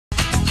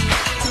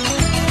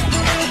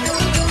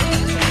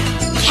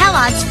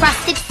Kellogg's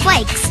Frosted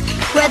Flakes,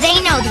 where they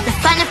know that the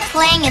fun of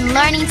playing and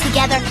learning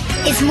together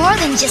is more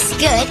than just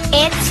good,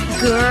 it's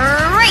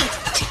great!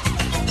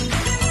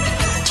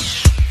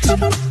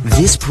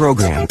 This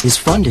program is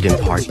funded in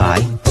part by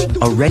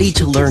a Ready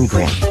to Learn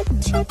grant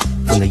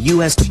from the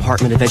U.S.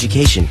 Department of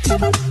Education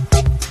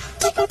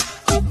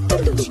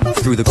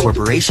through the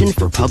Corporation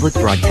for Public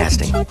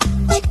Broadcasting.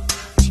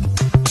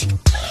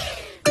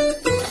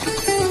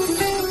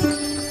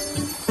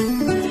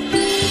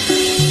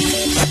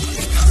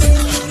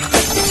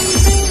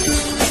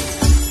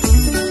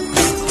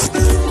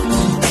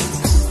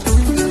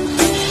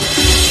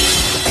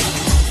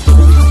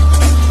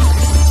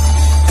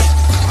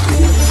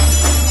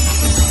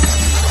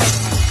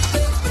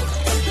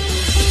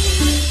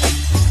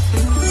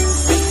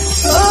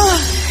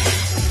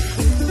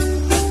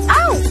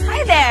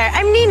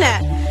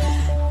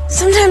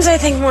 Sometimes I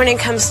think morning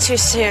comes too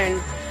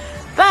soon.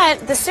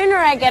 But the sooner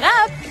I get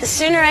up, the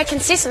sooner I can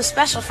see some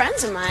special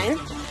friends of mine.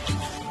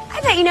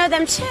 I bet you know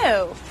them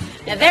too.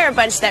 Now they're a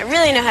bunch that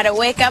really know how to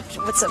wake up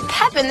with some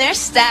pep in their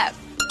step.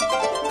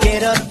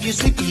 Get up, you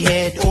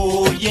sleepyhead,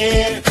 oh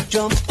yeah.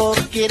 Jump up,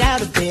 get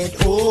out of bed,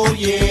 oh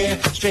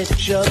yeah.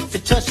 Stretch up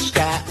and touch the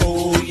sky,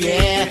 oh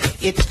yeah.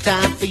 It's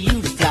time for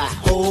you to fly,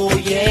 oh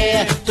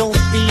yeah. Don't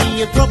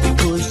be a grumpy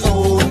puss,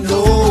 oh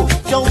no.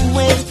 Don't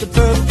waste the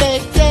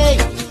perfect day.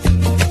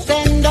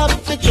 Stand up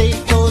and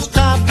shake those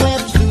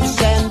cobwebs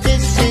loose, and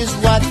this is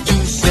what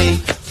you say.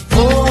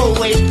 Oh,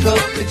 wake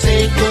up and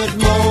say good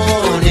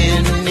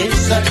morning. It's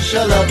such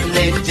a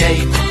lovely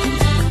day.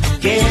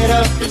 Get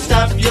up and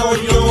stop your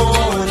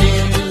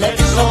yawning.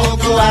 Let's all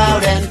go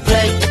out and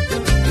play.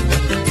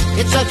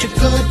 It's such a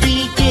good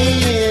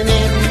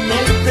beginning.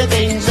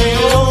 Everything's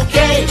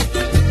okay.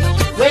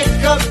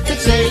 Wake up and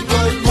say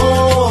good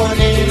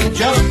morning.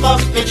 Jump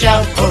up and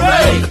shout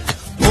hooray.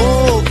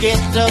 Oh,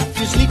 get up,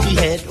 you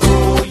sleepyhead.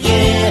 Oh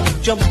yeah.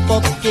 Jump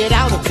up, get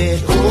out of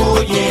bed.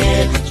 Oh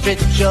yeah.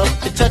 Stretch up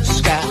and touch the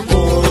sky.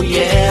 Oh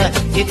yeah.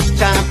 It's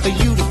time for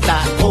you to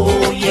fly.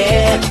 Oh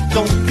yeah.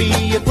 Don't be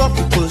a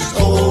grumpy puss.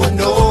 Oh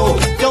no.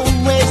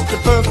 Don't waste the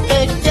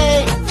perfect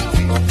day.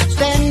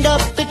 Stand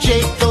up and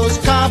shake those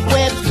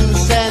cobwebs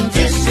loose, and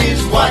this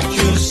is what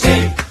you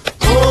say.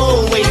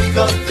 Oh, wake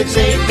up and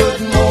say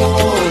good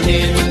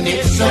morning.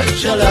 It's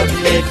such a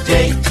lovely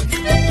day.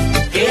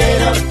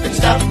 Get up and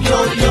stop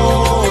your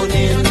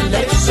yawning.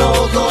 Let's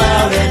all go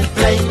out and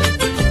play.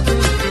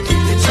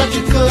 It's such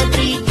a good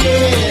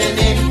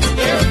beginning.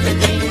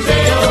 Everything's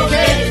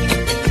okay.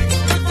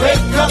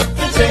 Wake up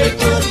and say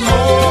good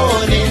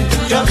morning.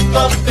 Jump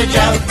up and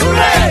shout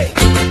hooray!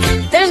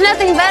 There's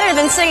nothing better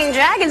than singing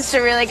Dragons to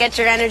really get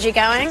your energy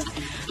going.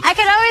 I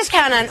could always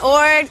count on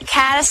Ord,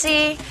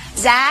 Caddacy,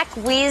 Zach,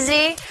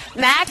 Wheezy,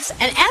 Max,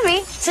 and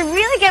Emmy to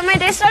really get my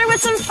day started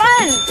with some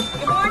fun.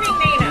 Good morning,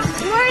 Nina.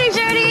 Good morning,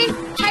 Jody.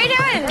 How you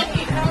doing?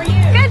 Great. How are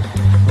you? Good.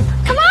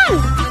 Come on.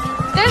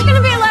 There's going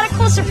to be a lot of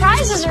cool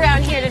surprises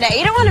around here today.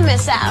 You don't want to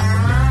miss out.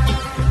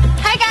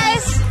 Hi,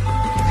 guys.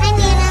 Hi,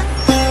 Nina.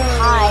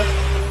 Hi.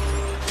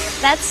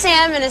 That's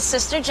Sam and his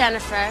sister,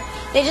 Jennifer.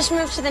 They just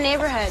moved to the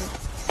neighborhood.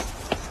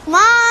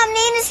 Mom,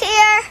 Nina's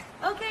here.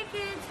 Okay,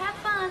 kids. Have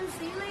fun.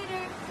 See you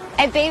later.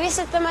 I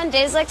babysit them on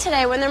days like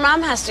today when their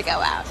mom has to go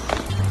out.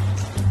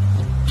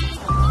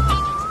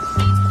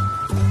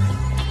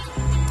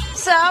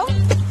 So,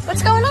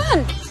 what's going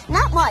on?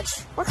 Not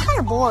much. We're kind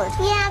of bored.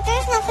 Yeah,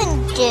 there's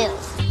nothing to do.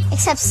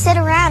 Except sit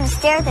around and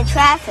stare at the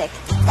traffic.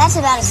 That's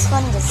about as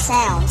fun as it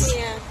sounds.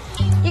 Yeah.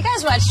 You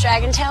guys watch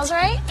Dragon Tales,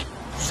 right?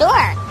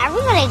 Sure,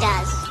 everybody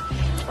does.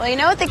 Well, you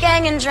know what the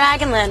gang in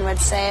Dragonland would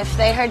say if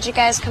they heard you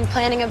guys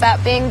complaining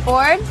about being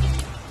bored?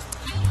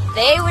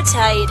 They would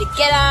tell you to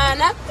get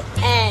on up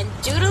and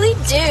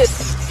doodly-doo.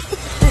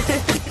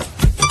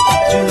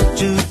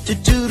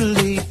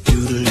 Doodly,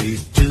 doodly,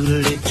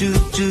 doodly,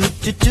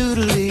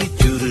 doodly,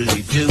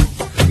 doodly, doo.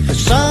 The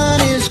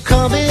sun is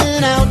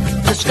coming out,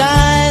 the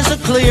skies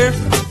are clear.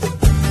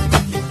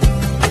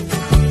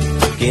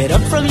 Get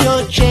up from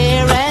your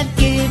chair and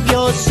give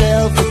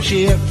yourself a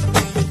cheer.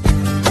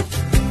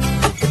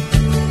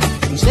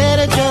 Instead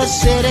of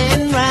just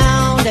sitting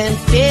round and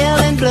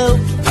feeling blue,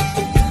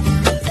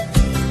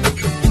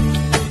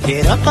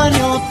 get up on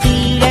your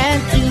feet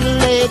and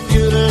doodly,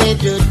 doodly,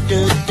 doo,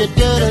 doo, doo,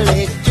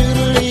 doodly,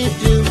 doodly,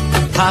 doo.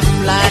 Hop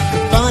like a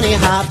bunny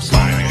hops,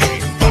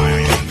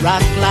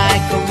 rock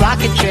like a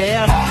rocking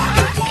chair,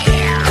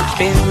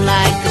 spin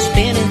like a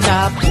spinning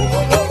top,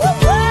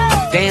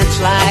 dance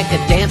like a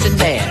dancing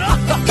bear.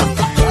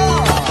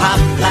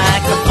 Hop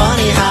like a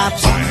bunny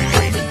hops,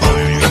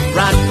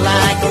 rock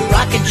like a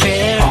rocking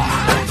chair,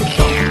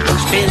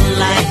 spin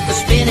like a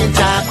spinning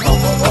top,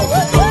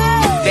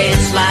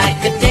 dance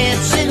like a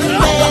dancing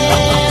bear.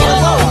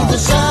 The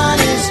sun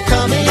is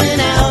coming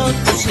out,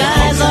 the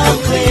skies are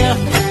clear.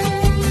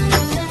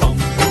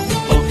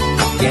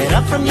 Get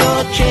up from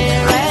your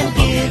chair and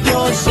give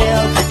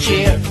yourself a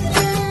cheer.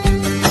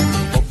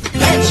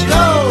 Let's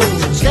go,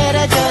 instead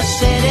of just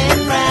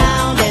sitting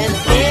round and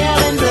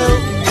feeling blue.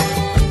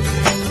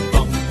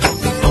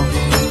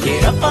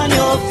 Get up on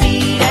your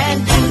feet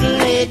and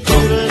doodly,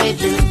 doodly,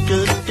 doo,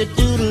 doo, doo,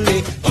 doodly.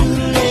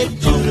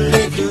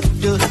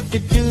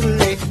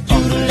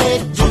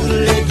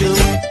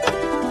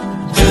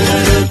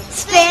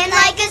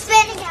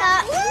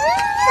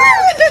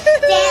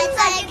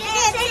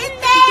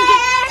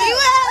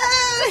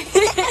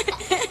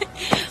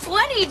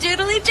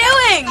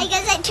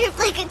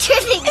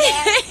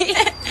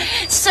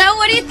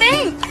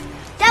 think?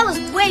 That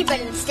was way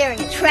better than staring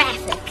at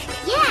traffic.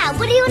 Yeah,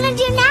 what do you want to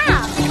do now?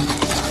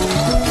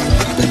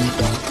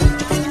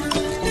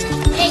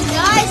 Hey,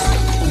 guys.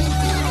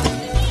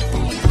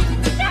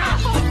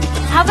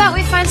 How about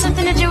we find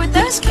something to do with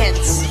those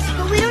kids?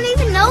 But we don't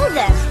even know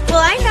them.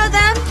 Well, I know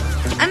them.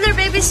 I'm their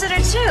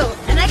babysitter too,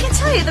 and I can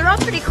tell you they're all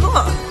pretty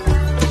cool.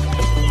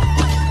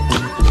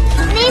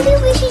 Maybe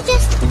we should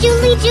just do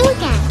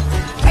again.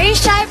 Are you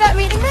shy about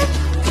meeting them?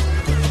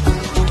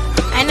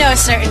 I know a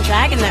certain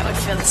dragon that would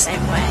feel the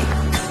same way.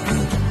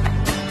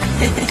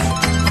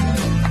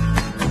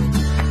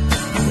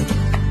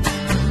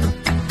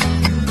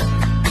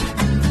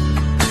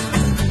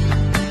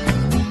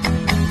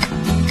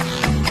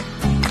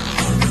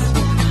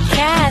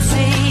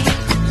 Cassie,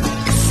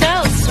 so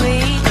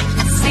sweet.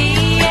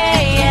 C-A-S-S-I-E.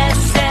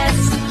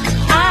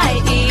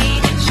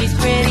 She's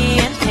pretty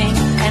and pink,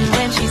 and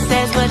when she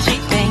says what she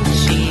thinks,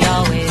 she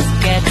always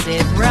gets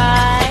it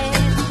right.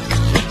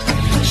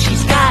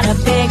 She's got a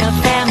bigger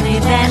family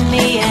than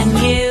me and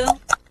you.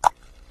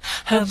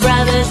 Her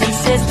brothers and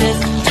sisters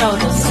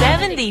total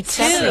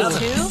 72.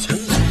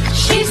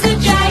 She's the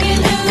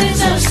dragon who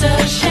is oh so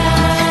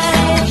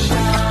shy,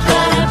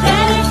 but a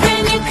better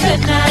friend you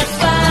could not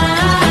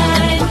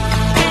find.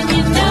 And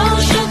you know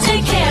she'll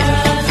take care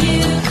of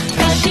you,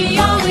 'cause she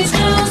always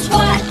knows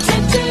what to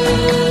do.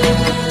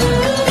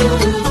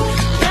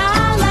 La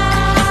la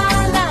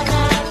la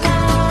la la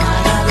la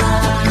la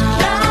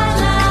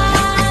la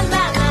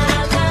la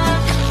la.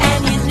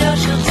 And you know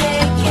she'll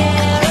take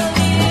care of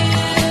you,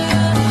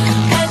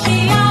 'cause she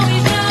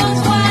always knows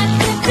what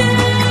to do.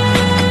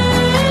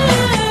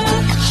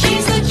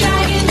 She's the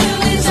dragon who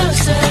is oh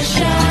so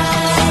shy,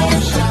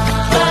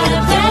 but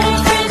a better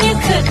friend you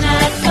could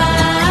not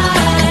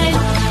find.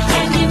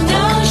 And you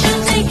know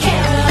she'll take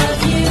care of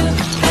you,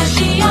 'cause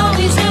she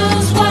always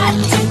knows what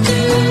to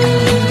do.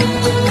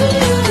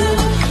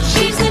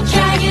 She's the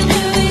dragon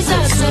who is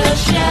oh so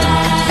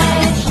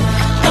shy,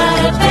 but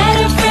a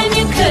better friend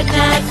you could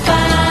not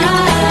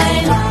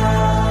find.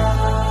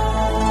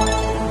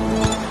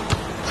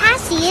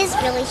 Cassie is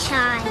really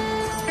shy.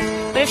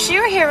 But if she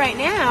were here right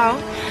now,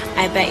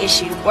 I bet you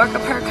she'd work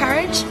up her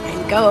courage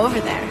and go over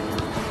there.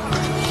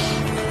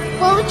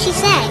 What would she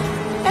say?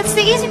 That's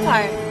the easy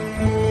part.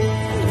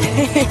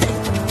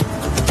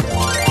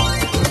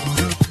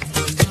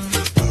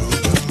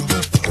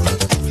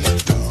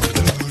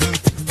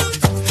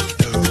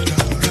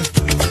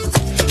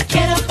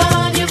 Get up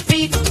on your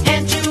feet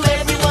and to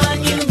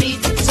everyone you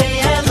meet, say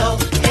hello,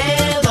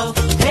 hello,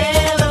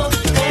 hello,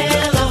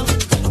 hello.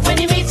 When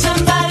you meet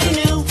somebody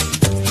new,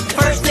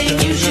 first thing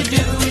you should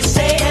do is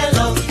say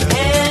hello,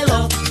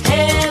 hello,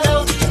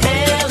 hello,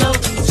 hello.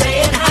 Say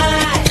it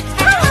high,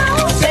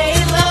 say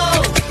it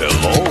low,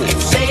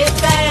 say it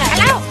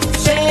fast,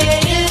 say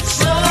it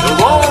slow.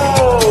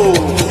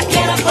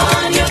 Get up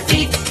on your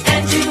feet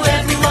and to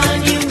everyone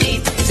you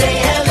meet, say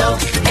hello,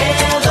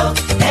 hello,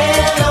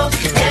 hello,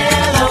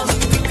 hello.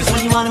 'Cause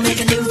when you want to make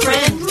a new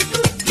friend,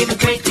 give a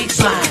great big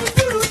smile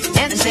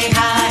and then say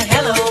hi,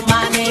 hello,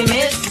 my name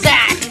is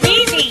Zach.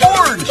 Easy.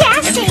 Orange.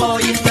 And before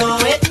you know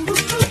it,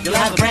 you'll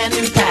have a brand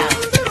new pal.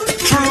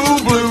 True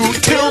blue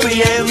till the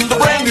end, the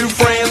brand new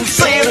friend.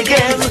 Say it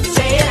again.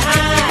 Say it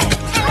high,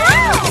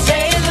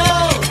 say it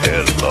low,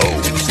 Hello.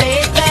 say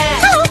it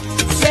fast,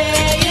 say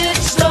it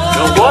slow.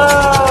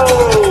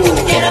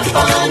 Whoa! Get up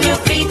on your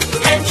feet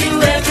and to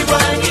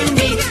everyone you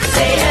meet,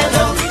 say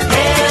hello,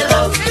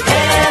 hello,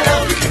 hello,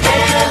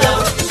 hello.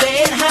 Say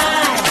it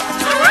high,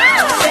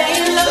 say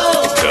it low,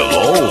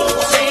 Hello.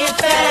 say it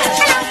fast,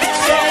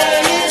 say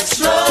it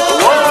slow.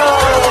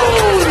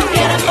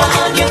 Get up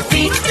on your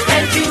feet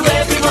and to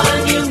everyone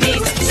you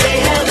meet, say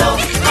hello,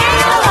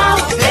 hello,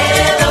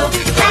 hello,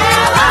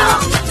 hello.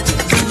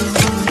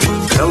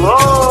 Hello.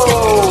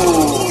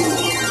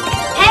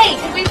 Hey,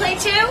 can we play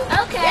too?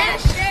 Okay. Yeah,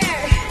 sure.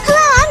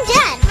 Hello, I'm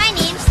Jen. My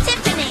name's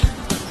Tiffany.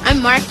 I'm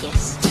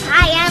Marcus.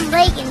 Hi, I'm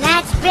Blake, and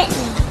that's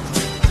Brittany.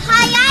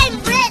 Hi, I'm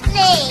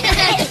Brittany.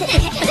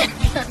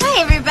 Hi,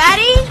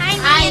 everybody. Hi,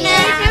 How Nina.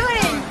 you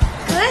doing?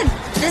 Good.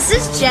 This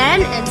is Jen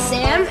and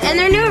Sam, and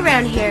they're new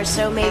around here,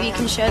 so maybe you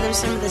can show them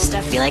some of the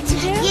stuff you like to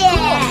do.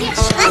 Yeah.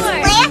 Let's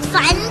play a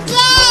fun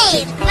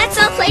game. Let's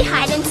all play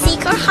hide and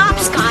seek or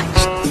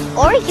hopscotch.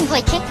 Or you can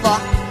play kickball.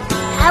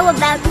 How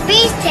about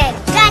beast head?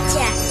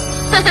 Gotcha.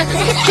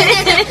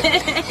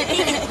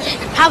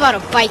 How about a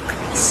bike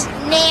race?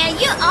 Man,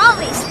 you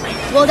always win.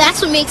 Well,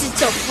 that's what makes it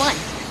so fun.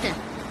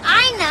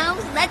 I know.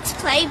 Let's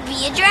play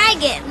Be a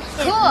Dragon.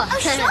 Cool. Oh,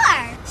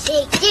 sure.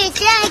 Shake your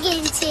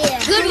dragon tail.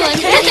 Good one.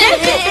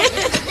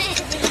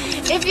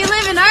 If you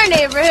live in our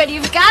neighborhood,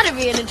 you've got to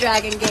be into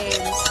Dragon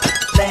games.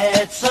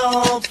 Let's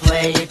all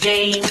play a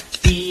game.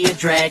 Be a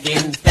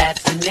dragon,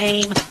 that's the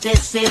name.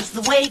 This is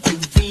the way to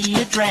be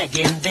a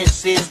dragon.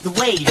 This is the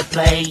way to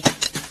play.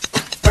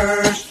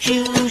 First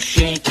you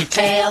shake your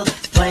tail,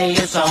 play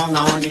a song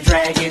on your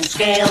dragon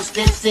scales.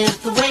 This is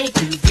the way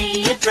to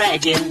be a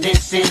dragon.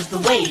 This is the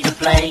way to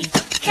play.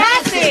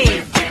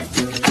 Cassie!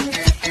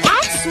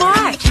 Act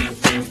smart.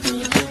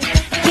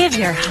 Give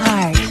your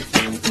heart.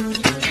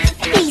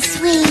 Be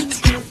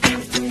sweet.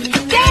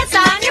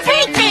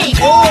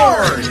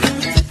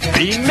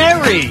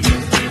 easy.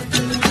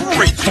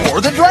 Reach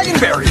for the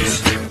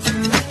dragonberries.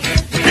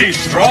 Be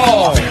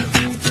strong.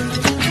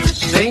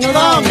 Sing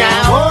along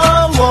now.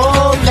 Whoa,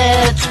 whoa,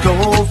 let's go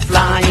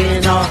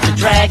flying off to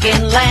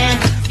Dragonland.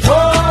 Whoa,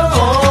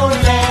 whoa,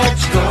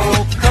 let's go.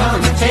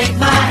 Come and take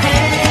my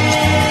hand.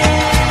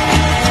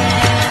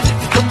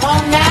 Come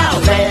on now,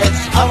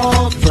 let's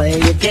all play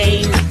a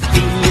game.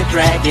 Be a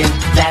dragon,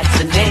 that's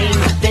the name.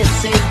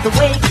 This is the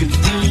way to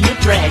be a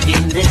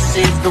dragon. This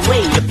is the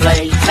way to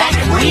play. Back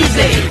and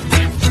easy.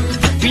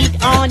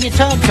 Beat on your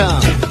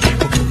tum-tum,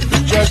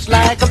 just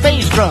like a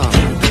bass drum.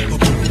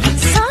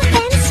 Soft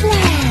and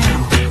slow.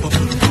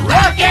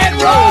 Rock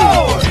and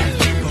roll.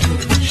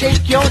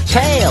 Shake your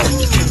tail.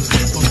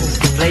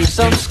 Play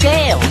some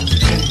scale.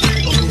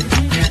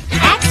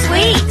 Act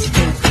sweet.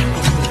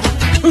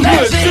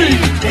 Let's see.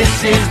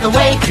 This is the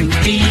way to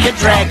be a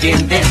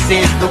dragon. This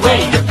is the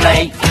way to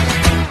play.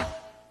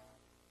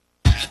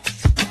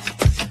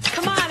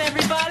 Come on,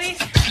 everybody.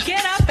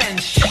 Get up and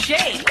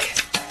shake.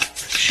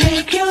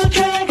 Shake your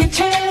dragon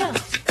tail.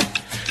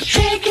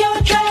 Shake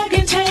your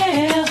dragon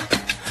tail.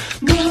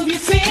 Move your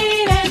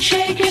feet and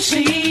shake your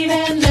seat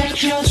and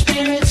let your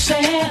spirit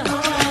sail.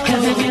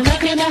 Cause if you're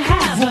looking to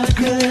have a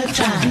good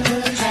time,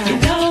 you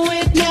know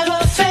it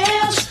never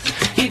fails.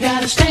 You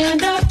gotta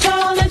stand up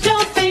tall and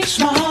don't think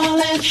small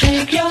and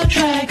shake your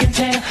dragon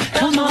tail.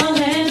 Come on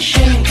and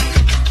shake.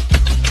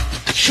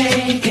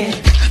 Shake it.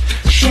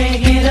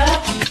 Shake it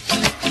up.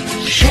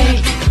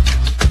 Shake.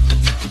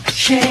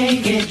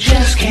 Shake it.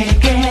 Just can't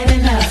get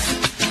enough.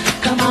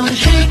 Come on and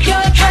shake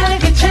your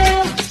dragon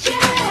tail.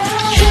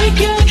 Shake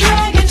your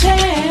dragon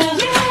tail.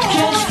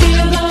 Just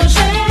feel those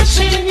ants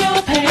in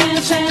your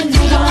pants and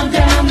move on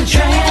down the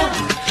trail.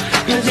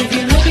 Cause if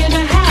you're looking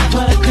to have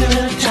a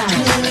good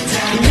time,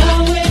 you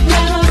know it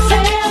never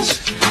fails.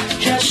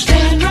 Just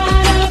stand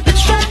right up and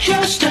strut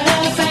your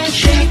stuff and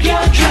shake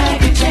your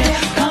dragon tail.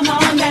 Come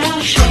on now,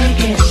 shake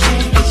it,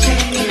 shake it,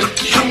 shake it.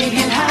 Shake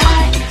it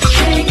high,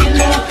 shake it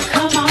low.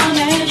 Come on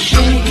and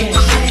shake it,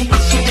 shake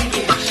it, shake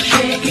it.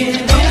 Shake it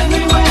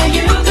everywhere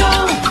you go.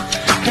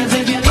 Cause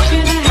if you're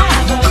looking to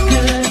have a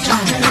good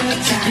time,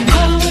 you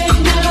know it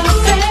never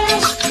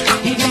fails.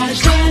 You gotta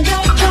stand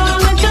up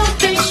tall and don't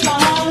think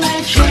small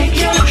and shake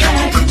your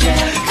dragon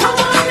tail. Come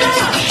on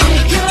now,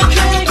 shake your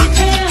dragon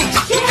tail.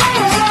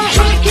 Yeah,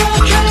 shake your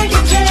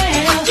dragon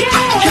tail.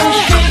 Yeah, just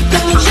shake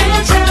those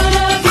ants out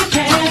of your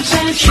pants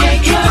and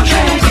shake your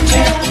dragon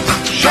tail.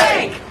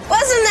 Shake.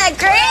 Wasn't that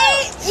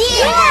great?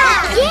 Yeah.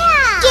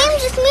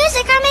 Games with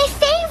music are my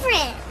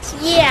favorite.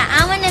 Yeah,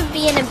 I want to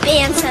be in a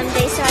band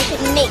someday so I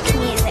can make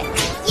music.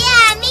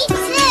 Yeah, me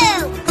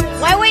too.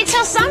 Why wait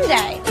till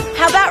someday?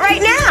 How about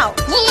right now?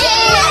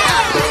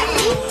 Yeah.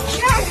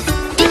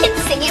 We can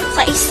sing and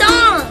play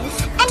songs.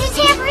 And a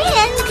tambourine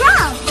and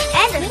drum.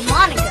 And a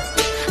harmonica.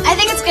 I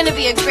think it's gonna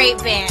be a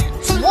great band.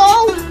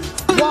 Whoa,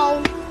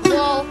 whoa,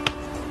 whoa,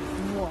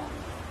 whoa.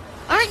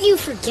 Aren't you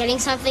forgetting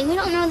something? You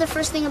don't know the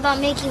first thing about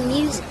making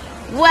music.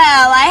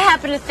 Well, I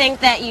happen to think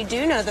that you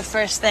do know the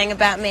first thing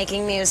about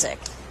making music.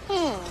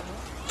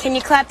 Can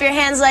you clap your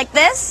hands like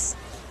this?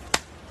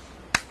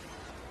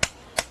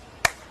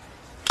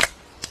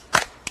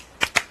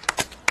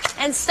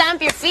 And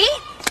stomp your feet?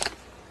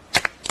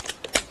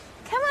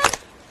 Come on.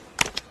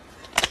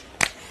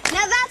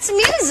 Now that's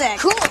music.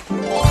 Cool.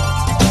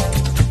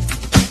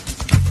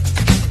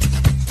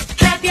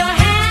 Clap your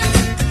hands.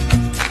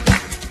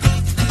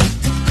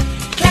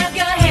 Clap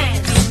your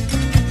hands.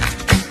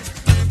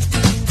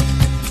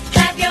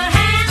 Clap your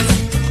hands.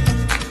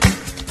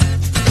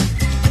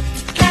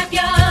 Clap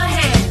your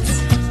hands.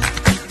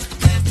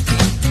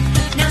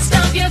 Now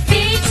stomp your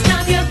feet,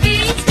 stomp your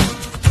feet.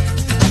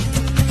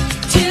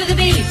 To the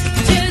beat,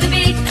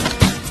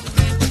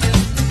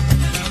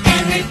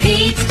 and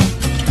repeat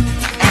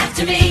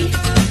after me.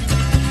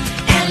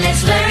 And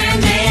let's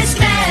learn this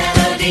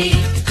melody.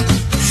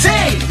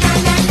 Say la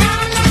la la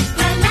la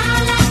la la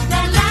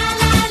la la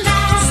la la.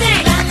 Say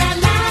la la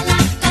la la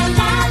la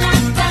la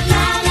la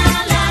la la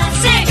la.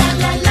 Say la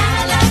la la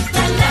la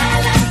la la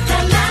la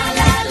la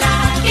la la.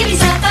 Give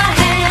yourself a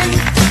hand.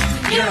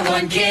 You're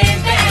one kid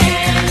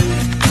band.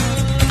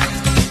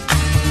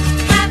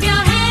 Clap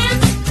your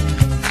hands.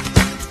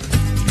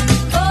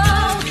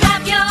 Oh,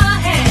 clap your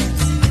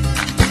hands.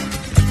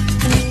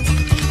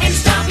 And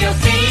stomp your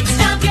feet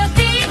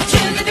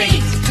to the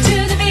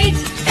beat,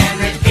 and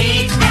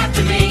repeat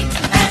after me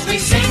as we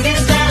sing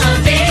this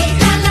melody.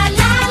 La la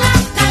la la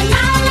la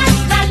la la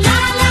la la la.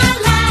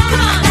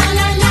 La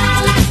la la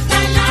la la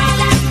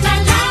la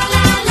la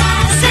la la.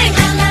 Sing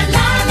la la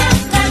la la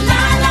la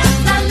la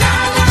la la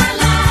la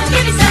la.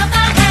 Give yourself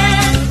a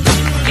hand.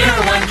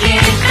 You're one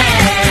kid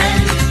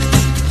band.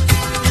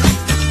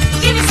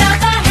 Give yourself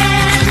a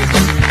hand.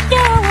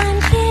 You're one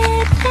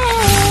kid band.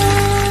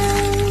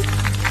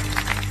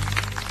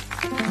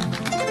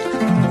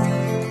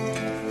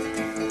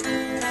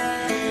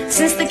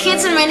 Since the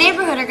kids in my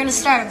neighborhood are going to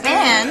start a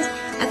band,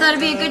 I thought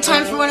it'd be a good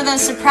time for one of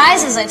those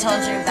surprises I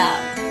told you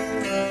about.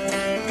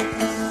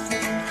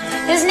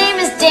 His name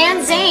is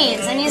Dan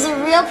Zanes, and he's a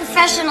real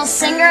professional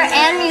singer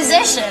and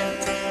musician.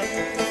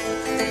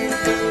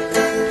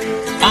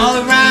 All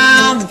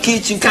around the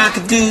kitchen,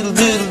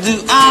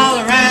 cock-a-doodle-doodle-doo. All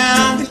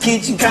around the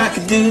kitchen,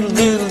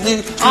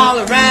 cock-a-doodle-doodle-doo. All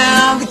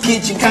around the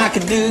kitchen,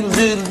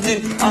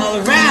 cock-a-doodle-doodle-doo. All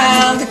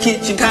around the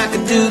kitchen,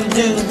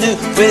 cock-a-doodle-doodle-doo.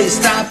 Will you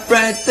stop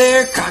right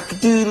there,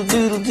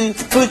 cock-a-doodle-doodle-doo.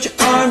 Put your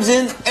arms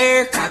in the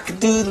air,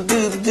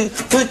 cock-a-doodle-doodle-doo.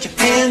 Put your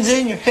hands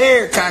in your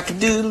hair,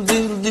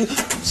 cock-a-doodle-doodle-doo.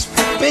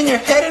 Spin your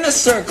head in a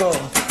circle.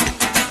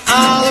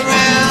 All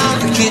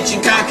around the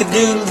kitchen,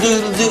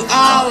 cock-a-doodle-doodle-doo.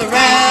 All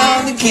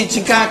around the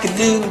kitchen,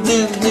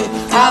 cock-a-doodle-doodle-doo.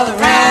 All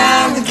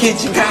around the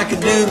kitchen,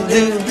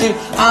 cock-a-doodle-doodle-doo.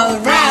 All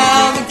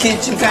around the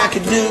kitchen,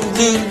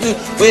 cock-a-doodle-doodle-doo.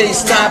 Will you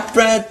stop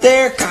right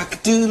there,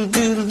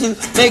 cock-a-doodle-doodle-doo.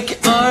 Make your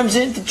arms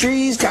into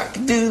trees,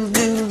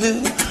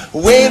 cock-a-doodle-doodle-doo.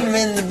 Wave them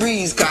in the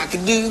breeze,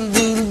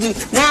 cock-a-doodle-doodle-doo.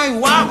 Now you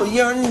wobble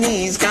your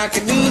knees,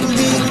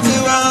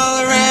 cock-a-doodle-doodle-doo.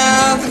 All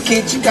around the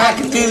kitchen,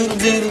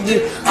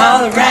 cock-a-doodle-doodle-doo.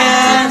 All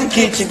around the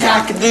kitchen,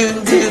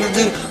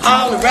 cock-a-doodle-doodle-doo.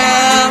 All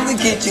around the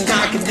kitchen,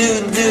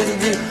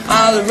 cock-a-doodle-doodle-doo.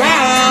 All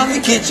around the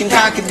kitchen,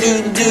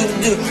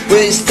 cock-a-doodle-doodle-doo.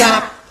 Will you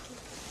stop?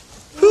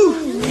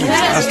 Whew.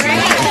 That's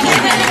great.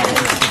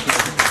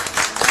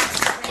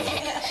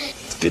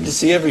 It's good to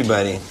see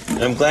everybody.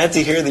 I'm glad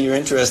to hear that you're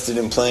interested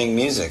in playing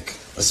music,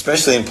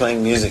 especially in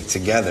playing music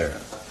together.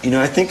 You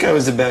know, I think I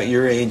was about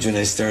your age when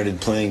I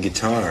started playing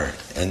guitar,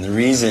 and the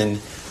reason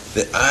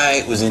that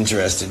I was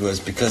interested was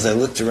because I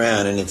looked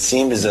around and it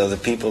seemed as though the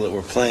people that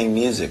were playing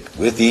music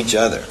with each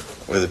other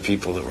were the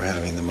people that were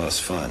having the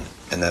most fun,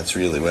 and that's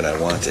really what I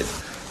wanted.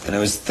 And I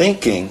was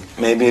thinking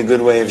maybe a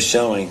good way of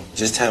showing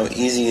just how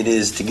easy it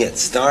is to get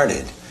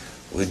started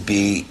would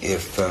be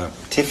if,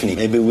 Tiffany,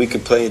 maybe we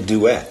could play a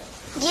duet.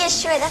 Yeah,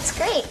 sure, that's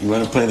great. You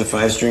want to play the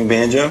 5-string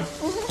banjo?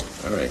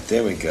 Mm-hmm. All right,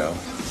 there we go.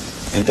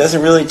 And it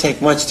doesn't really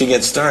take much to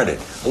get started.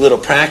 A little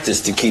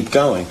practice to keep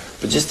going,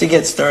 but just to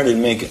get started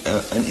and make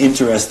an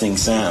interesting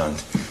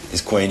sound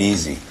is quite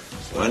easy.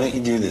 So why don't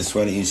you do this?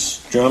 Why don't you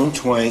strum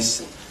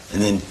twice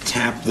and then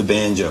tap the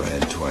banjo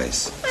head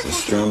twice. So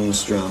strum,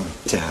 strum,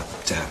 tap,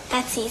 tap.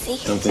 That's easy.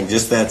 Something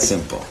just that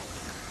simple.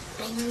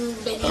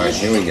 All right,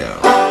 here we go.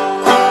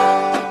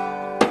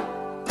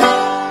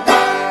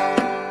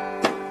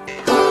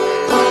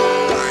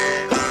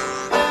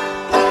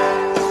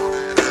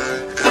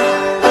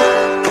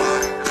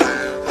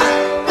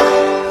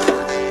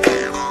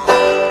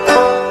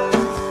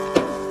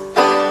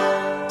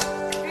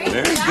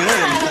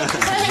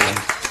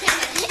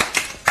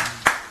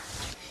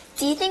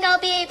 Do you think I'll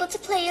be able to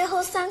play your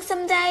whole song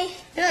someday?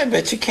 Yeah, I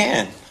bet you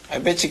can. I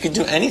bet you could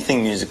do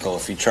anything musical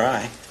if you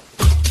try.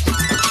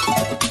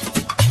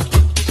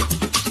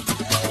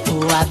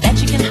 Oh, I bet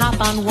you can hop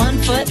on one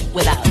foot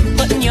without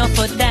putting your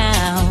foot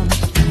down.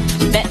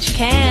 Bet you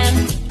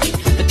can,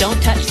 but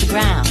don't touch the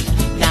ground.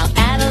 Now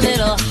add a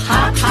little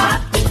hop,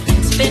 hop,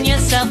 spin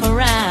yourself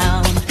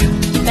around.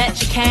 Bet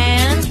you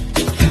can,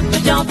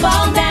 but don't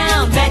fall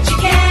down. Bet you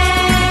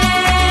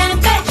can,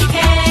 bet you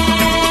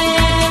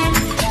can.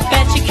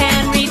 Bet you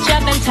can reach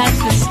up and touch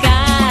the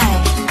sky.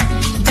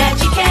 Bet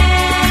you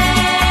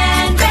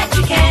can, bet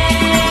you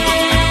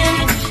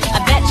can. I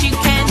bet you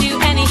can do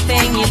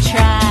anything you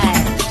try.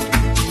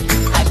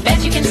 I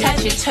bet you can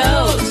touch your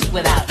toes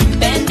without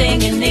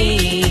bending your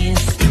knees.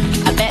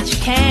 I bet you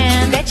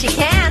can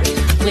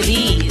with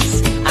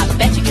ease. I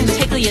bet you can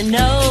tickle your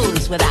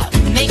nose without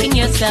making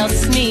yourself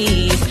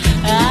sneeze.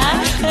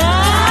 Achoo!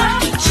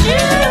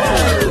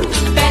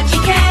 Bet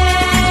you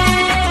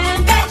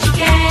can, bet you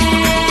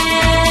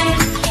can.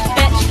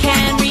 Bet you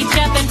can reach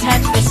up and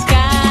touch the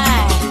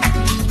sky.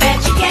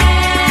 Bet you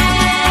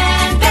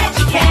can, bet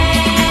you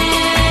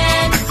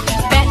can.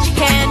 Bet you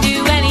can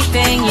do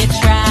anything you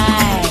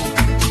try.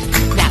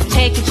 Now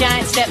take a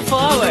giant step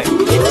forward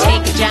and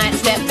take a giant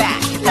step back.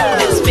 Now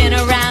spin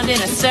around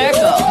in a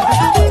circle,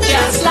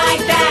 just like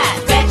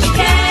that. Bet you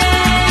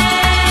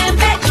can,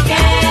 bet you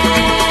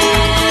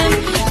can.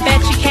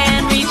 Bet you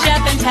can reach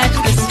up and touch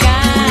the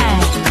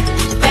sky.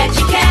 Bet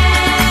you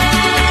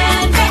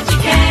can, bet you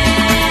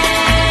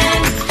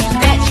can.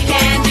 Bet you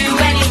can do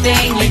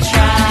anything you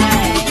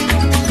try.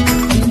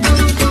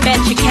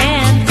 Bet you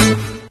can.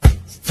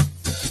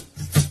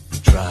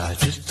 Try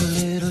just a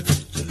little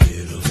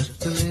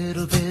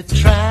bit,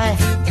 try.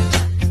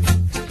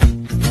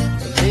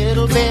 A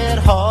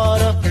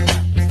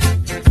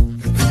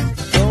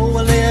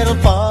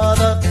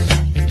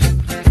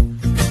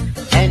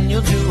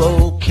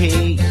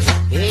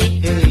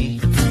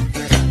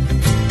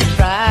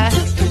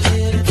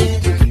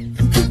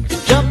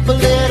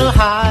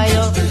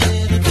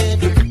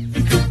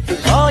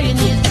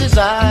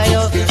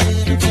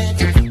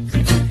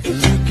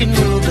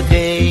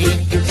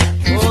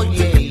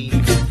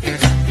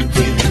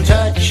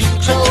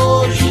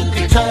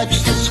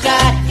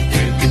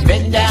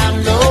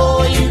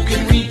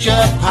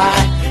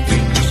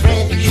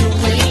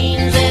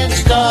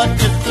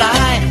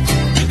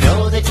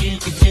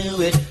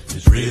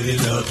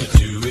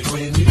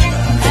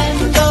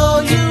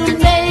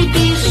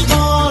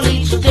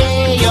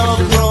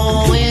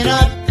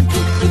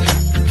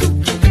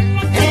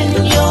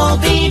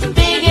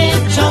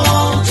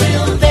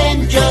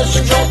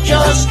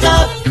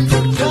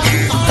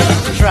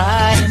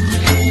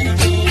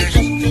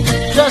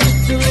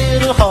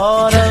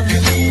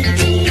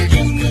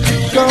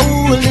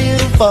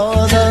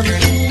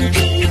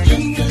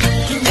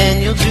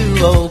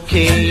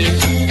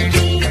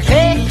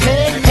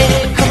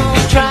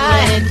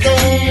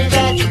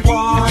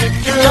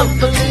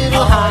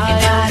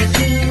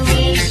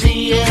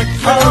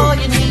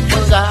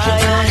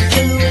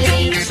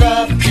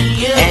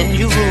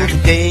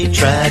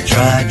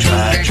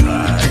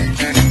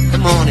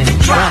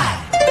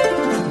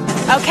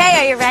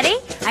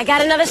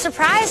got another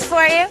surprise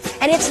for you,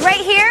 and it's right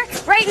here,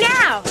 right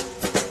now.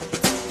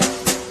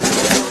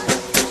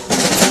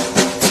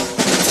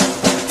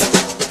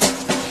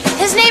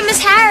 His name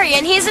is Harry,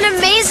 and he's an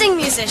amazing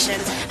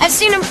musician. I've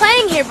seen him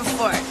playing here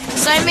before,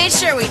 so I made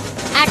sure we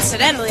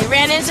accidentally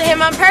ran into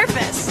him on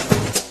purpose.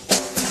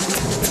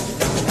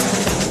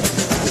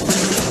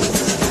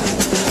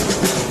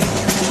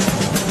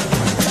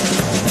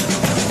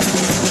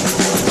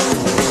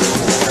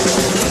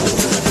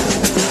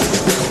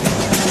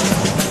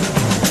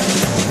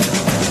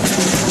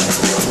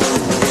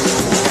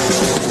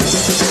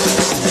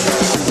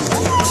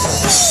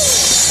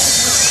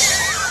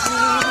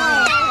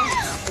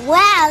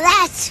 Wow,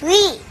 that's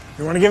sweet.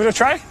 You want to give it a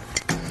try?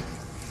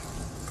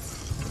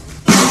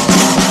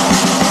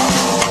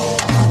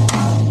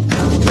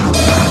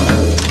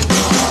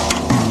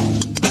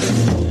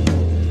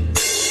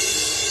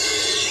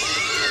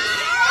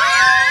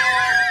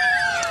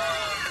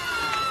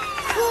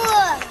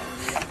 Cool.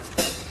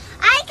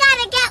 I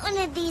gotta get one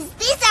of these.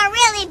 These are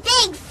really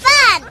big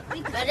fun.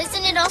 But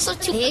isn't it also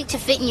too big to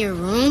fit in your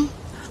room?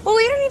 Well,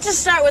 we don't need to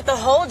start with the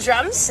whole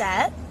drum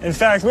set. In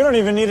fact, we don't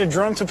even need a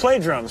drum to play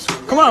drums.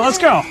 Come on, let's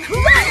go.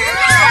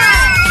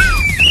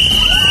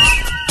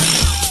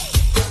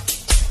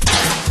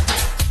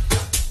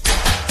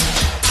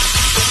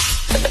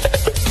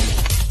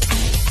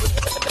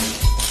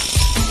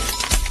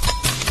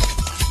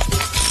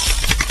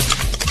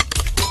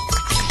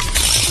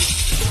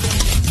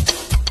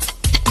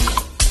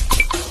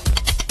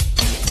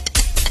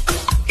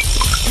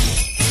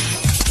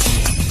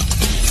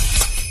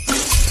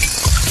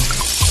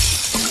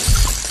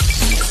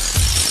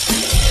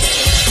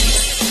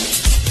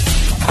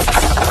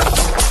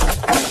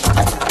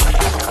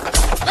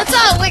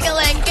 Wiggle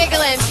and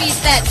giggle and beat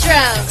that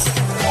drum.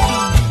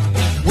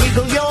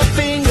 Wiggle your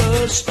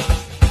fingers,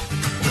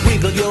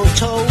 wiggle your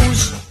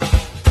toes,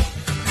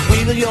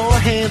 wiggle your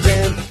hands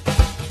and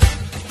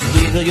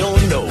wiggle your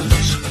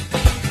nose.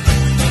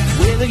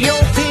 Wiggle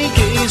your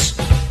pinkies,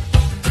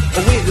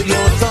 wiggle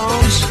your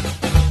thumbs,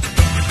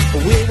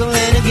 wiggle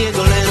and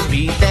giggle and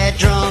beat that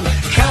drum.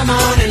 Come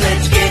on and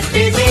let's get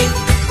busy.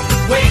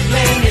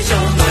 Wiggling is so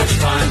much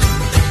fun.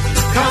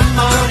 Come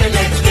on and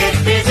let's get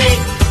busy.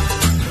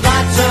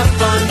 Lots of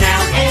fun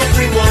now,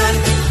 everyone.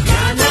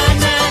 Na na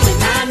na na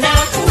na na.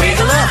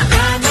 Wiggle up.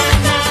 Na na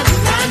na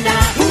na na.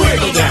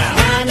 Wiggle down.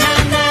 Na na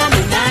na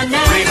na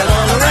na. Wiggle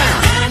all around.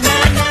 Na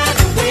na na.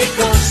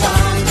 Wiggle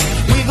song.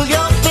 Wiggle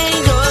your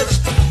fingers.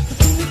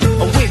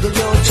 Wiggle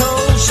your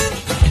toes.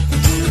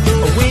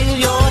 Wiggle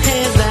your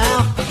hands now.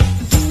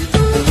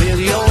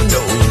 Wiggle your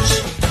nose.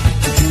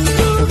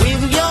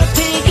 Wiggle your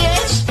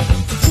pinkies.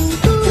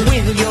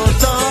 Wiggle your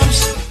thumbs.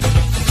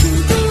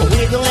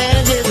 Wiggle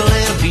and giggle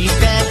and beat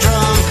that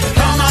drum.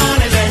 Come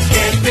on and let's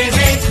get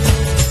busy.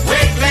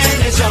 Wiggling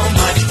is so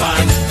much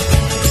fun.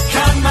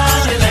 Come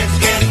on and let's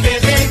get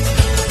busy.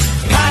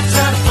 Lots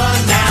of fun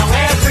now,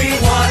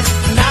 everyone.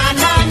 Na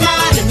na na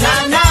na na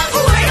na.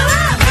 Wiggle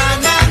up. Na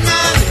na na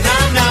na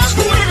na.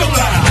 Wiggle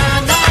out. Na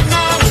na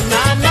na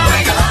na na.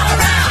 Wiggle all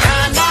around. Na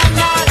na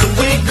na the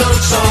wiggle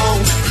song.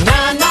 Na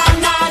na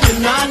na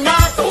na na.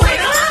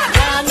 Wiggle up.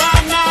 Na na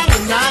na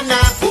na na.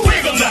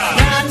 Wiggle down.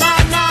 Na na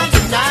na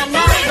na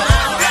na. Wiggle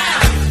all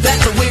around.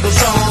 That's a wiggle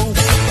song.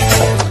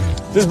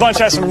 This bunch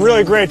has some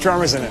really great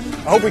drummers in it.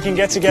 I hope we can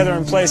get together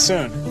and play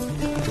soon.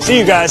 See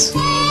you guys.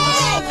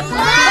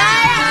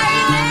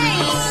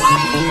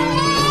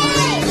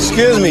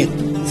 Excuse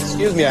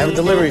me, I have a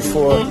delivery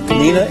for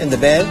Nina and the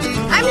band.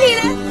 I'm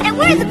Nina, and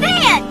we're the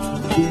band.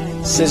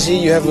 Says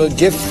here you have a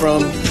gift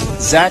from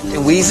Zach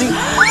and Wheezy.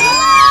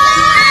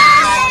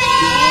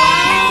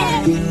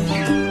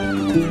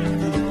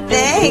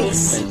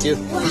 Thanks. Thank you.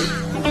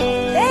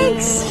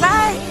 Thanks.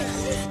 Bye.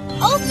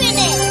 Open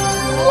it.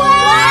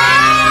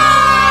 Wow!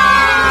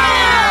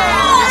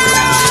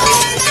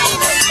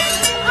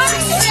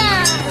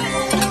 Awesome.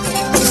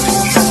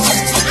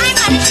 I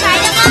want to try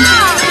them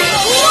all.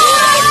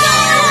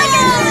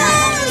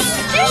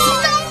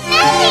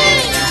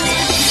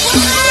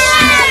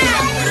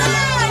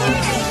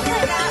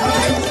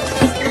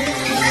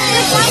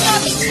 There's so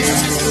many.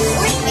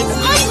 It's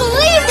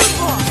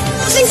unbelievable.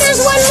 I think there's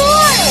one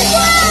more.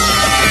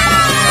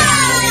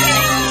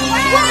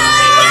 Wow!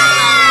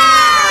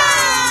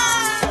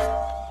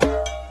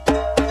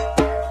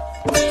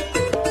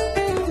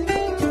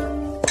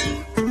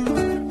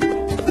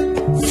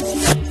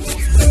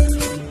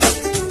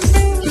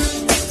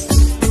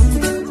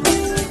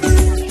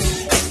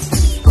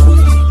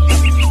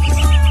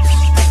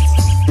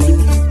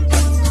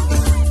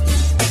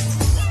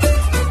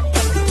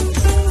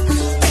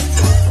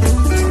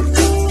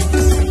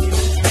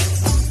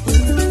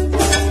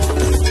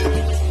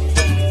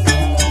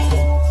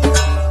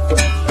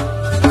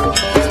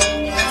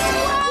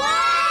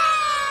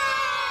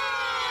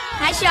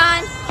 Hi,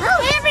 Sean. Oh,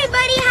 hey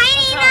everybody. Hi,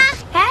 Nina.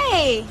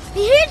 Hey.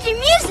 We heard your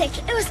music.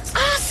 It was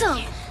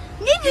awesome.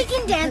 Maybe we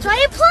can dance while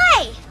you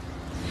play.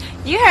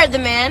 You heard the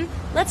man.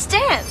 Let's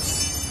dance.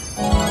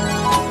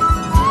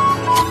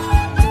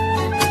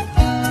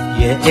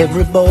 Yeah,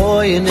 every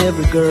boy and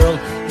every girl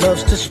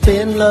Loves to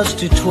spin, loves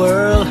to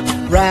twirl,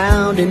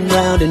 round and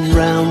round and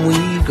round we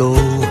go.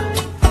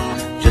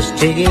 Just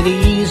take it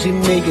easy,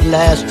 make it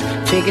last.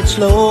 Take it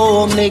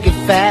slow or make it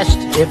fast.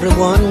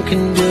 Everyone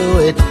can do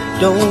it,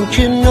 don't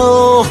you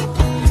know?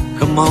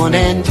 Come on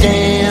and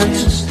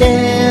dance,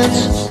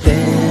 dance,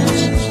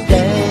 dance,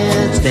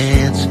 dance,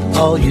 dance.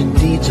 All you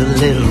need's a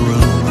little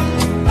room.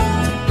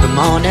 Come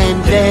on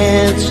and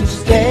dance,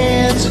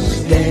 dance,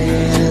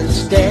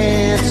 dance,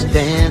 dance,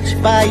 dance.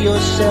 By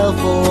yourself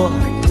or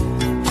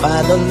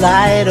by the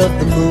light of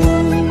the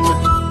moon.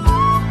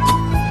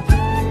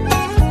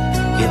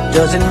 It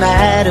doesn't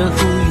matter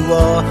who you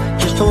are,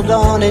 just hold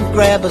on and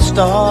grab a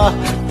star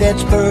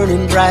that's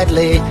burning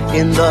brightly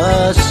in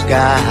the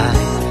sky.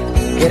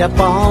 Get up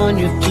on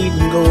your feet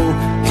and go.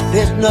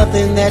 There's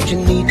nothing that you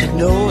need to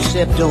know,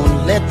 except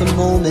don't let the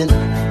moment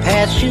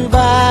pass you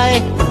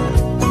by.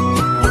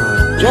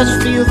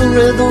 Just feel the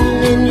rhythm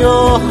in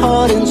your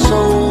heart and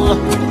soul.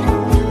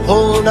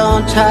 Hold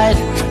on tight,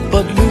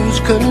 but lose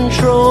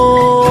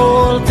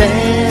control.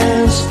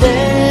 Dance,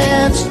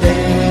 dance,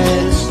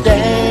 dance,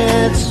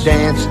 dance,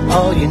 dance.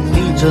 All you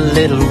need's a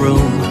little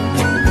room.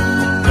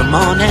 Come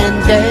on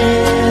and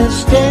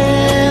dance,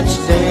 dance,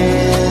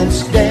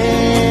 dance,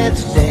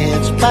 dance,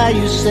 dance. By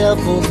yourself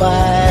or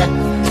by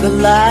the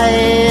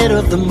light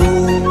of the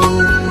moon.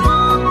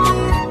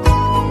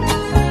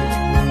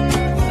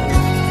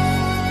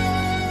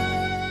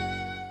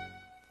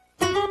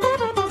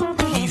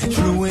 He's the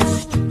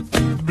truest,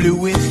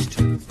 bluest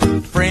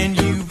friend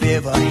you've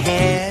ever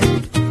had.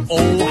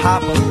 Oh,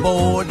 hop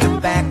aboard the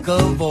back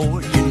of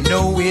board, you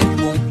know it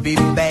won't be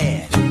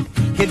bad.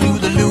 He'll do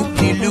the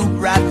loop-de-loop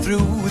right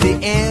through the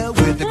air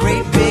with a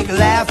great big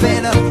laugh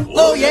and a,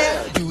 oh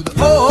yeah, do the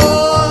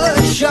oh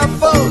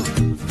shuffle.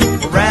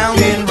 Round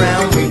and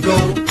round we go.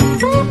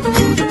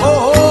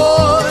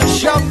 Oh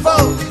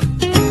shuffle.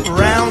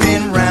 Round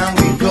and round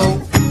we go.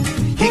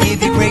 He'll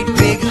give you great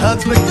big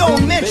hugs, but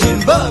don't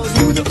mention bugs.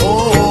 Do the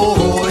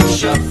oh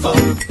shuffle.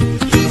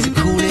 He's the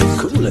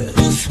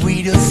coolest,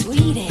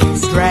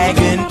 sweetest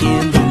dragon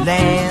in the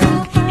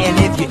land. And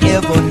if you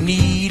ever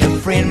need a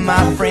friend,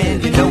 my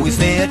friend, you know he's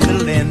there to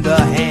lend a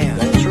hand.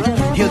 That's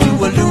right. He'll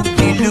do a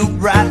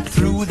loop-de-loop right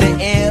through the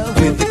air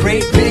with a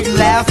great big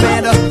laugh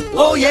and a,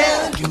 oh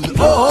yeah, do the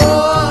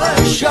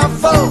oh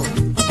shuffle.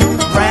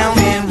 Round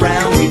and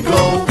round we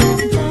go.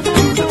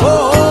 Do the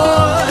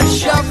oh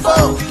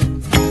shuffle.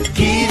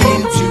 Get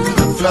into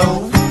the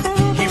flow.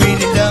 He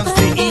really loves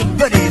to eat,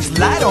 but he's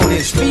light on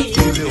his feet.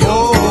 Do the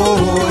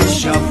oh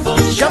shuffle.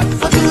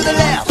 Shuffle to the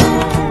left.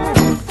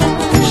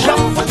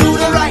 Shuffle to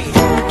the right.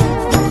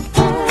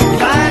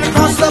 Glide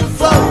across the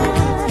floor.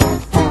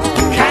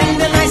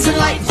 Kinda nice and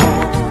light.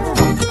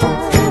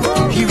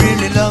 He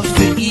really loves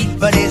to eat,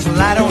 but he's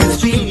light on his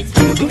feet.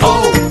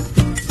 O-R-D,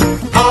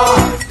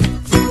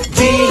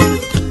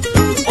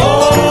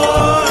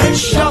 or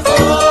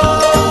shuffle.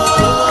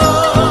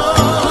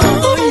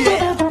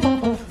 Yeah,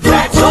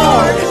 that's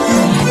hard.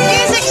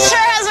 Music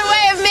sure has a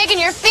way of making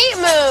your feet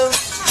move.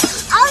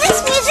 All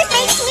this music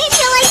makes me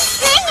feel like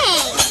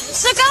singing.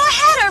 So go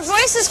ahead, our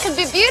voices could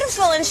be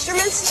beautiful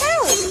instruments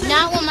too.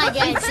 Not when my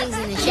dad sings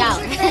in the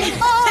shower. I'd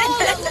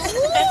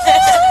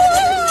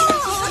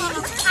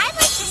like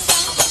to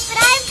sing, but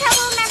I have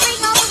trouble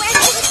remembering all the words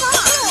to the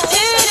song.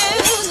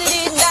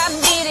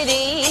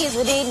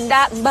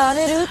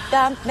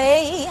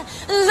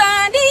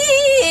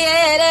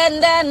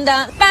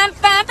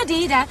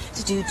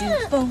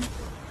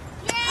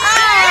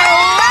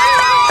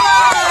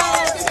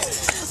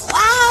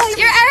 Wow,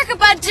 you're Erykah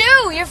Badu.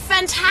 You're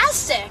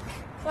fantastic.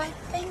 Why,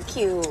 thank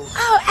you.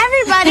 Oh,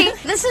 everybody,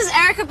 this is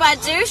Erykah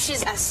Badu.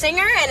 She's a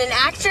singer and an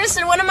actress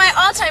and one of my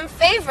all-time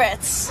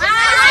favorites. Hi.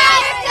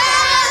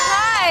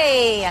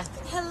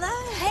 Hello.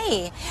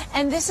 Hey,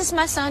 and this is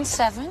my son,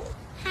 Seven.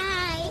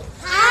 Hi.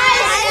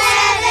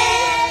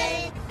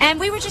 And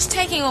we were just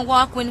taking a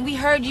walk when we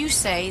heard you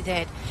say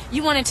that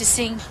you wanted to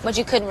sing, But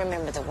you couldn't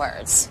remember the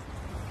words.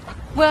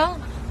 well,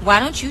 why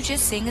don't you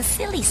just sing a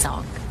silly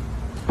song?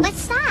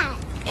 What's that?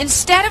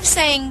 Instead of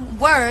saying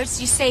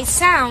words, you say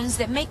sounds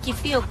that make you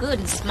feel good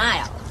and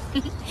smile.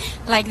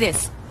 Like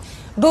this.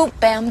 Boop,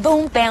 bam,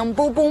 boom, bam,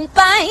 boom, boom,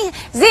 bang.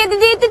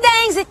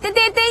 Zit-a-dee-da-dang,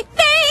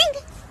 zit-a-dee-dee-ding.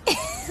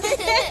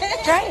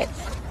 Try it.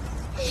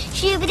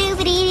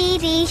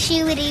 Shoo-ba-doo-ba-dee-dee-dee,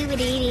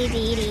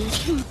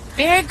 shoo-ba-doo-ba-dee-dee-dee-dee.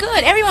 Very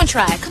good. Everyone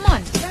try it. Come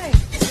on. Try it.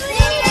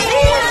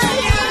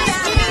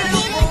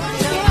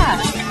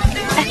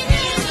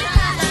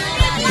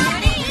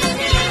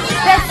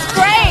 That's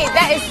great.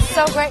 That is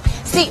so great.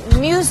 See,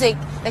 music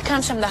that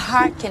comes from the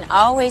heart can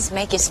always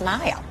make you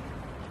smile.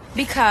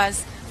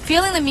 Because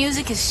feeling the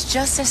music is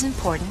just as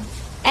important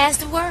as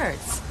the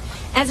words.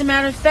 As a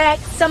matter of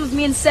fact, some of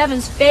me and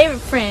Seven's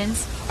favorite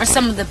friends are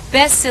some of the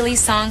best silly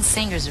song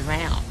singers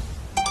around.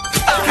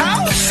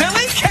 How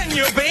silly can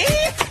you be?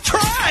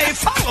 Try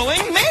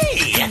following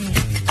me.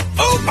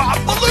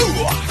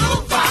 Ooh-ba-ba-loo.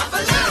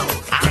 Ooh-ba-ba-loo.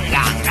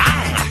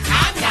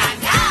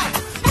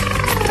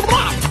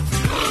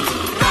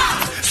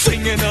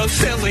 Singing a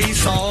silly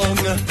song.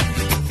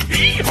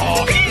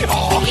 Hee-haw,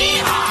 hee-haw.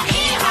 Hee-haw,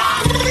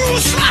 hee-haw.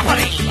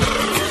 Slappity.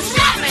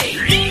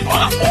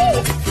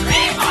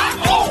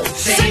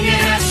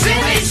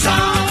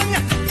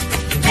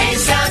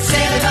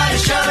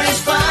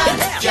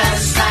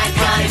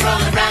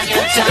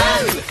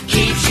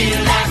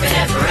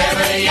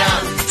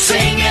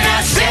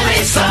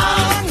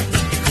 song.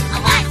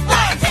 One,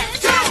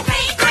 two,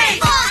 three,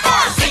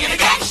 four. Sing it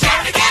again,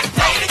 shout it again,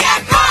 play it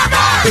again,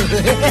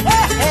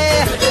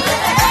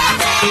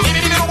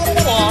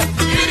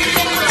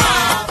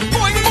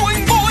 boing,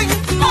 boing, boing,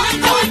 boing,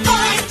 boing,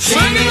 boing.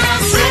 Singing a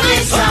silly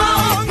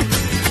song.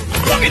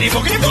 Boogity,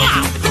 boogity,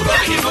 wow.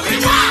 Boogity, boogity,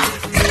 wow.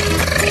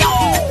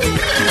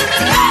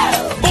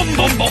 Boom,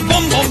 boom, boom,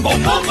 boom, boom, boom,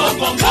 boom, boom,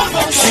 boom, boom,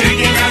 boom.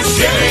 Singing a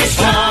silly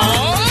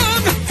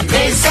song.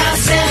 May sound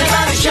silly,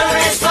 but it sure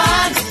is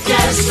fun.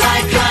 Just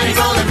like honey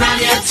rolling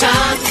round your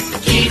tongue.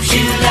 Keeps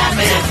you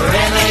laughing and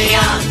forever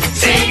young.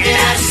 Singing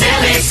a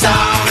silly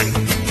song.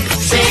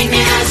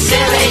 Singing a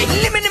silly.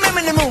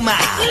 Limmy-limmy-limmy-moo-ma.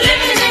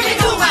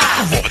 Limmy-limmy-moo-ma.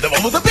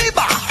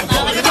 Wubba-da-wubba-da-bee-ba.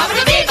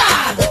 Bubba-da-bubba-da-bee-ba.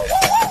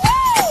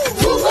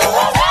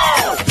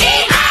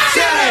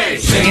 Silly.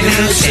 Singing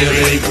a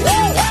silly.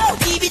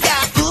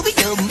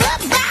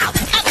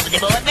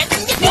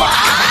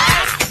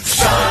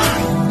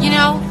 You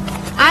know,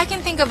 I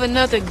can think of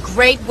another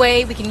great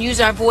way we can use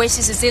our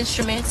voices as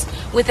instruments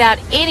without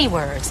any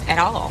words at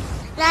all.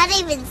 Not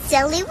even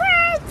silly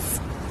words?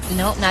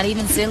 Nope, not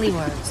even silly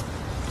words.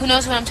 Who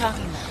knows what I'm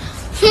talking about?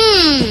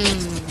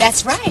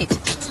 That's right.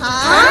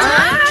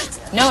 Huh?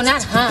 No,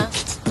 not huh.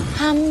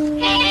 Hum.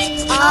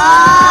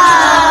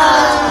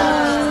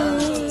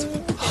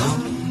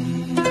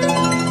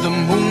 The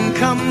moon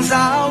comes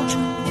out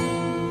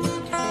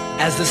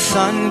as the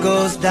sun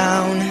goes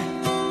down,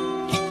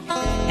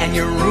 and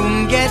your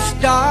room gets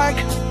dark.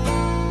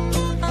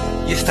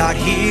 You start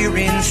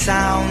hearing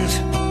sounds.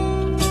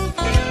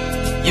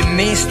 You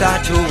may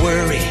start to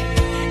worry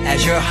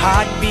as your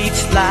heart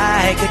beats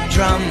like a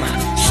drum.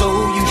 So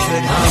you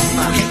should hum,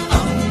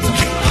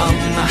 hum,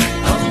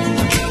 hum.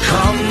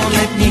 Come on,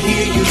 let me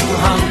hear you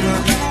hum.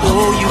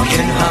 Oh, you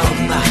can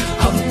hum,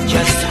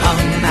 just hum.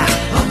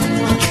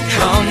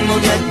 Come on,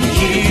 let me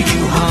hear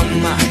you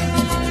hum.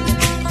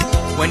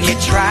 When you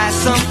try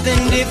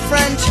something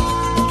different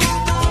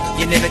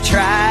you never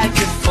tried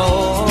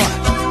before,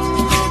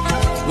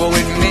 well,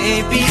 it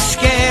may be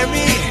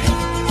scary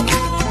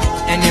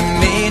and you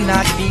may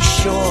not be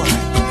sure,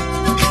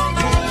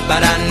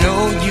 but I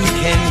know you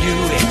can do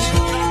it,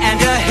 and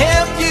to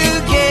help you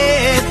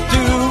get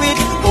through it,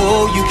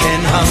 oh, you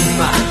can hum,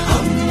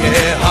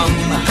 yeah, hum.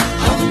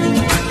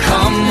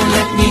 Come on,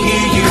 let me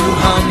hear you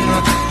hum.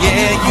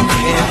 Yeah, you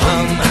can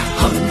hum,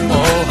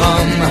 oh,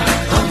 hum.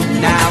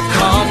 Now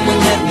come on,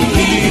 let me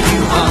hear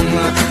you hum.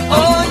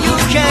 Oh, you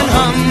can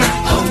hum,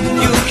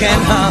 you can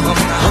hum.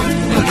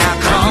 Now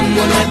come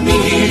on, let me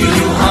hear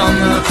you hum.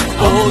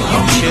 Oh,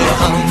 you should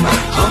hum.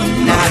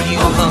 Now you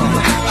hum.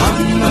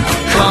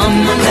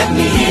 Come on, let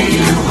me hear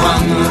you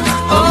hum.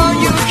 Oh,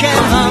 you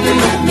can hum.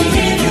 Let me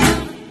hear you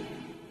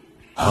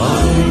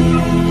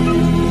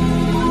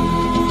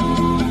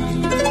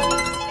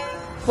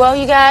Well,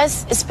 you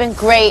guys, it's been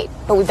great,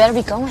 but we better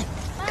be going.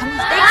 Come on.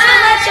 Thanks so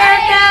much,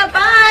 Erica.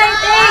 Bye.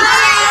 Thanks.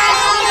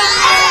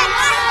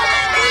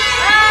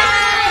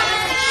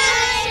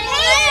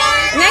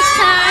 Next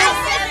time.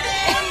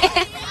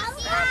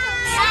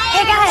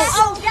 Hey, guys,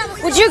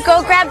 would you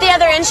go grab the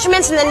other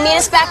instruments and then meet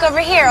us back over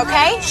here,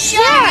 okay?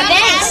 Sure,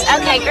 thanks.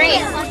 Okay,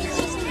 great.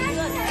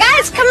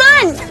 Guys, come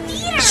on.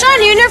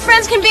 Sean, you and your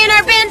friends can be in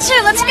our band,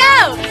 too. Let's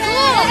go.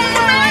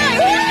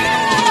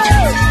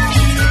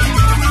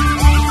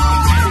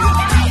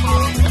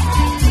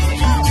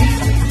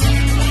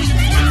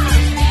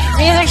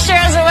 Music sure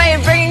has a way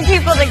of bringing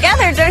people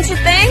together, don't you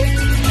think?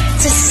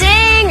 To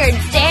sing or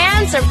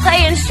dance or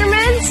play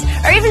instruments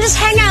or even just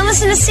hang out and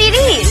listen to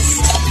CDs.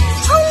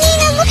 Oh,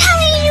 Nina, look how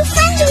many new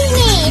friends we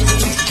made.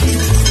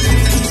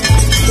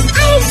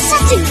 I had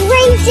such a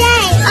great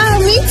day.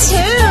 Oh, me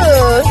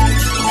too.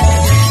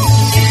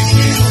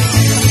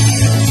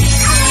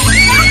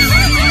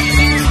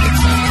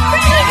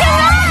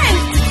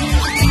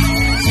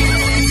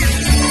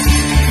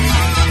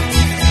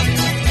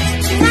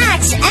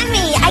 Max,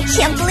 Emmy, I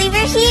can't believe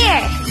you're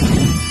here.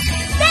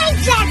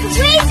 Thanks, Jack.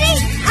 Waving.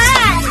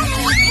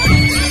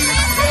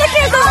 Look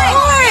at the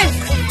horn.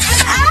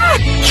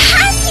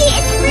 Cassie,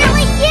 it's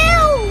really you.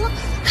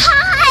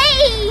 Hi.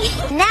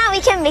 Now we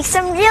can make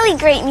some really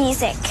great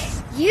music.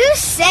 You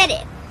said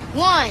it.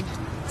 1,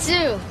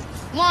 2,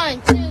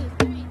 1, 2,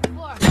 3,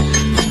 4.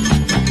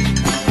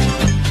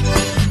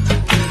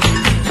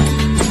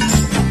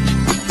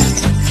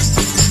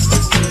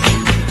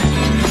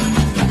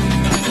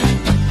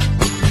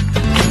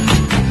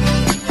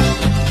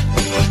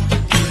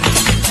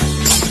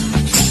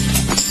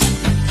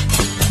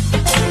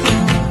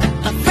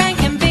 A friend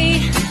can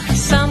be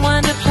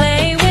someone to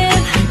play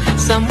with,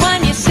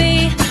 someone you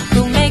see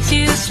who makes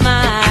you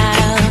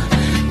smile.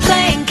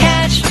 Playing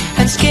catch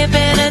and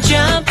skipping a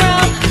jump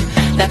rope,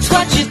 that's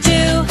what you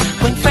do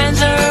when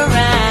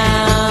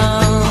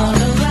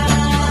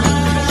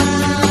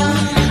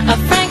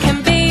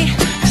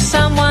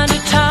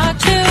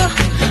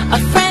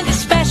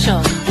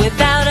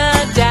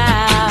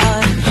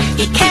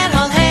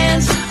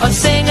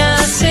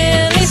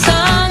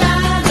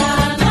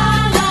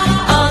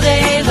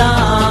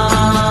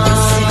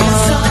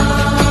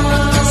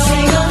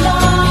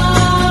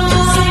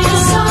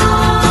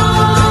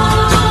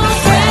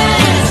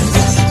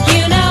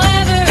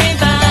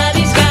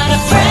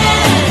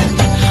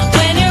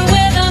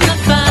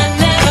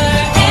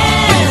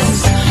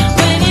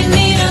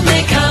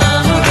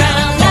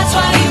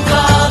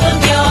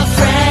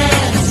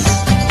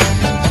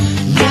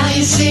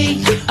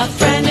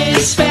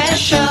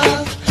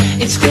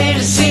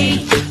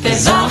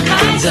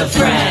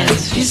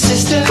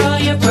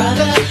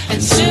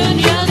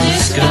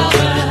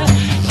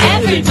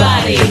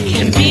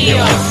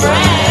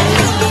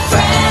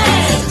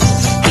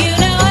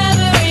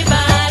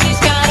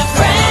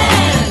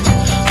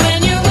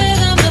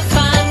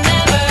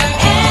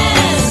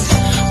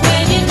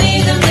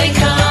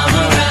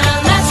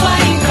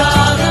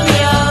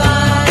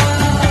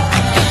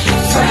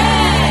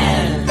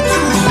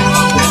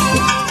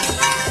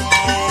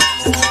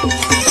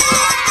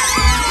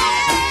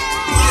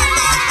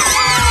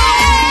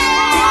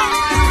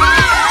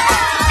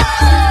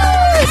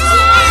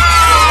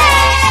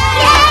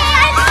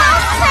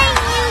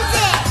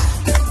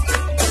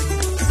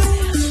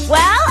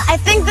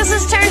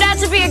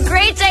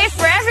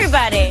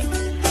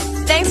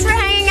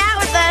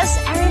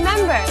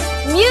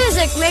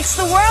makes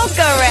the world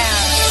go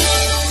round.